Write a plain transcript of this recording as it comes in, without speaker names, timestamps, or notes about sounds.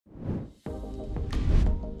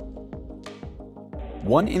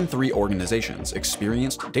1 in 3 organizations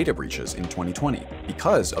experienced data breaches in 2020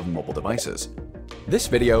 because of mobile devices. This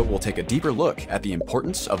video will take a deeper look at the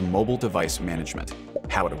importance of mobile device management,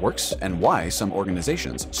 how it works, and why some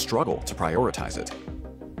organizations struggle to prioritize it.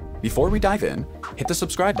 Before we dive in, hit the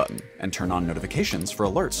subscribe button and turn on notifications for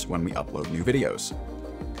alerts when we upload new videos.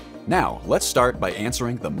 Now, let's start by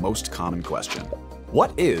answering the most common question.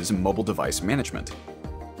 What is mobile device management?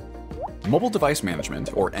 Mobile device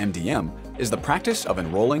management, or MDM, is the practice of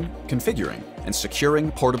enrolling, configuring, and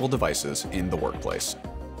securing portable devices in the workplace.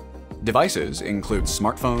 Devices include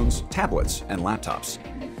smartphones, tablets, and laptops.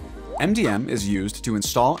 MDM is used to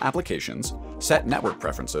install applications, set network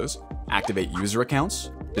preferences, activate user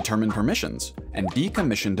accounts, determine permissions, and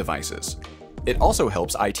decommission devices. It also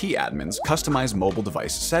helps IT admins customize mobile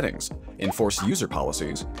device settings, enforce user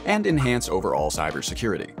policies, and enhance overall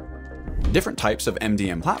cybersecurity. Different types of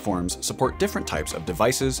MDM platforms support different types of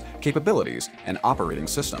devices, capabilities, and operating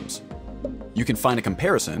systems. You can find a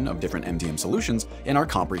comparison of different MDM solutions in our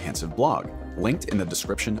comprehensive blog, linked in the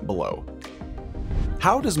description below.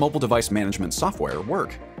 How does mobile device management software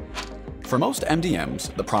work? For most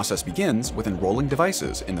MDMs, the process begins with enrolling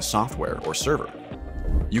devices in the software or server.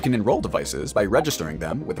 You can enroll devices by registering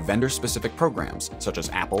them with vendor-specific programs such as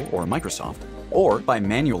Apple or Microsoft, or by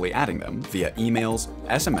manually adding them via emails,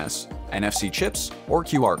 SMS, NFC chips, or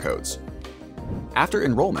QR codes. After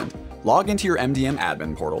enrollment, log into your MDM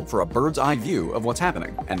admin portal for a bird's-eye view of what's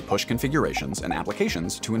happening and push configurations and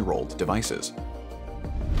applications to enrolled devices.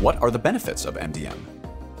 What are the benefits of MDM?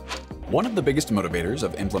 One of the biggest motivators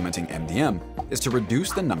of implementing MDM is to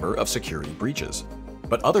reduce the number of security breaches.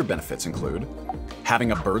 But other benefits include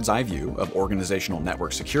having a bird's-eye view of organizational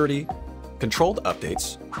network security, controlled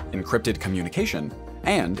updates, encrypted communication,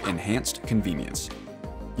 and enhanced convenience.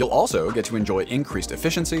 You'll also get to enjoy increased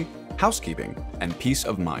efficiency, housekeeping, and peace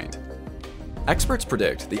of mind. Experts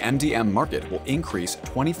predict the MDM market will increase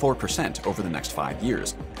 24% over the next 5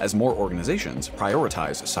 years as more organizations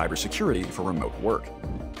prioritize cybersecurity for remote work.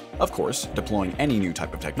 Of course, deploying any new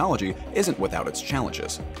type of technology isn't without its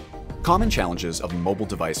challenges. Common challenges of mobile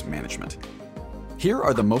device management. Here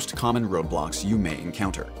are the most common roadblocks you may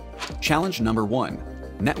encounter. Challenge number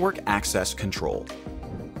 1, network access control.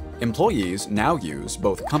 Employees now use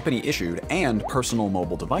both company-issued and personal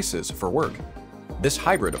mobile devices for work. This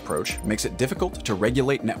hybrid approach makes it difficult to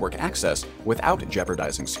regulate network access without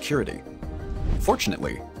jeopardizing security.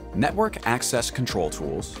 Fortunately, network access control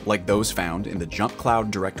tools, like those found in the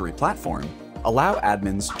JumpCloud directory platform, allow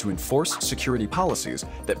admins to enforce security policies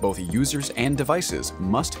that both users and devices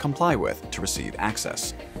must comply with to receive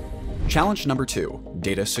access. Challenge number 2,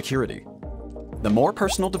 data security. The more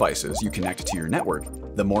personal devices you connect to your network,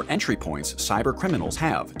 the more entry points cyber criminals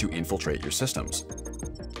have to infiltrate your systems.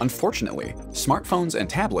 Unfortunately, smartphones and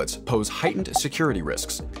tablets pose heightened security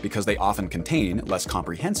risks because they often contain less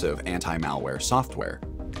comprehensive anti-malware software.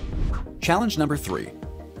 Challenge number 3,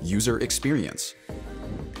 user experience.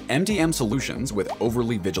 MDM solutions with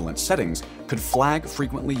overly vigilant settings could flag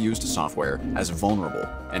frequently used software as vulnerable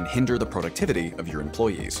and hinder the productivity of your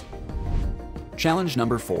employees. Challenge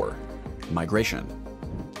number 4, migration.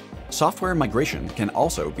 Software migration can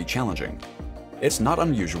also be challenging. It's not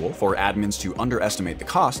unusual for admins to underestimate the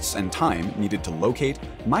costs and time needed to locate,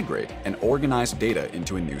 migrate, and organize data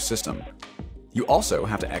into a new system. You also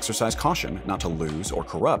have to exercise caution not to lose or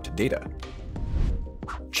corrupt data.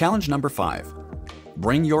 Challenge number 5,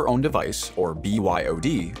 bring your own device, or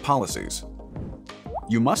BYOD, policies.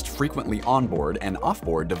 You must frequently onboard and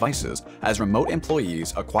offboard devices as remote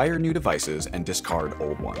employees acquire new devices and discard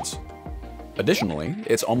old ones. Additionally,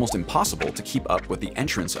 it's almost impossible to keep up with the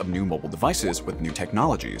entrance of new mobile devices with new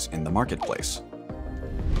technologies in the marketplace.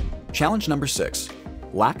 Challenge number 6,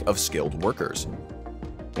 lack of skilled workers.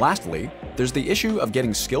 Lastly, there's the issue of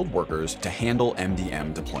getting skilled workers to handle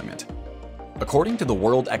MDM deployment. According to the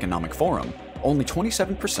World Economic Forum, only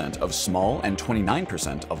 27% of small and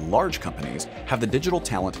 29% of large companies have the digital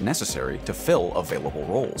talent necessary to fill available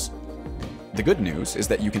roles. The good news is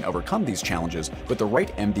that you can overcome these challenges with the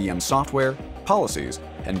right MDM software, policies,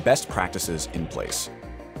 and best practices in place.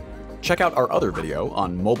 Check out our other video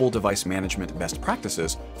on mobile device management best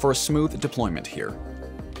practices for a smooth deployment here.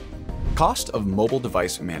 Cost of mobile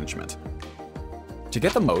device management. To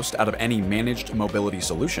get the most out of any managed mobility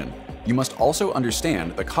solution, you must also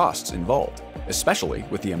understand the costs involved, especially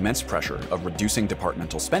with the immense pressure of reducing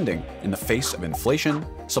departmental spending in the face of inflation,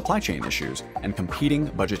 supply chain issues, and competing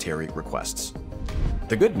budgetary requests.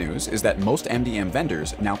 The good news is that most MDM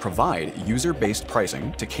vendors now provide user-based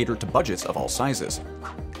pricing to cater to budgets of all sizes.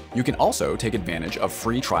 You can also take advantage of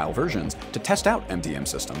free trial versions to test out MDM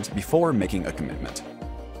systems before making a commitment.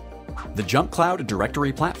 The JumpCloud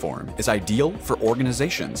directory platform is ideal for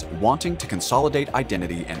organizations wanting to consolidate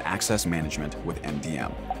identity and access management with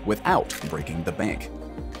MDM without breaking the bank.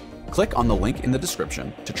 Click on the link in the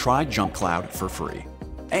description to try JumpCloud for free.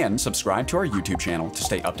 And subscribe to our YouTube channel to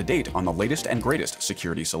stay up to date on the latest and greatest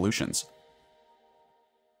security solutions.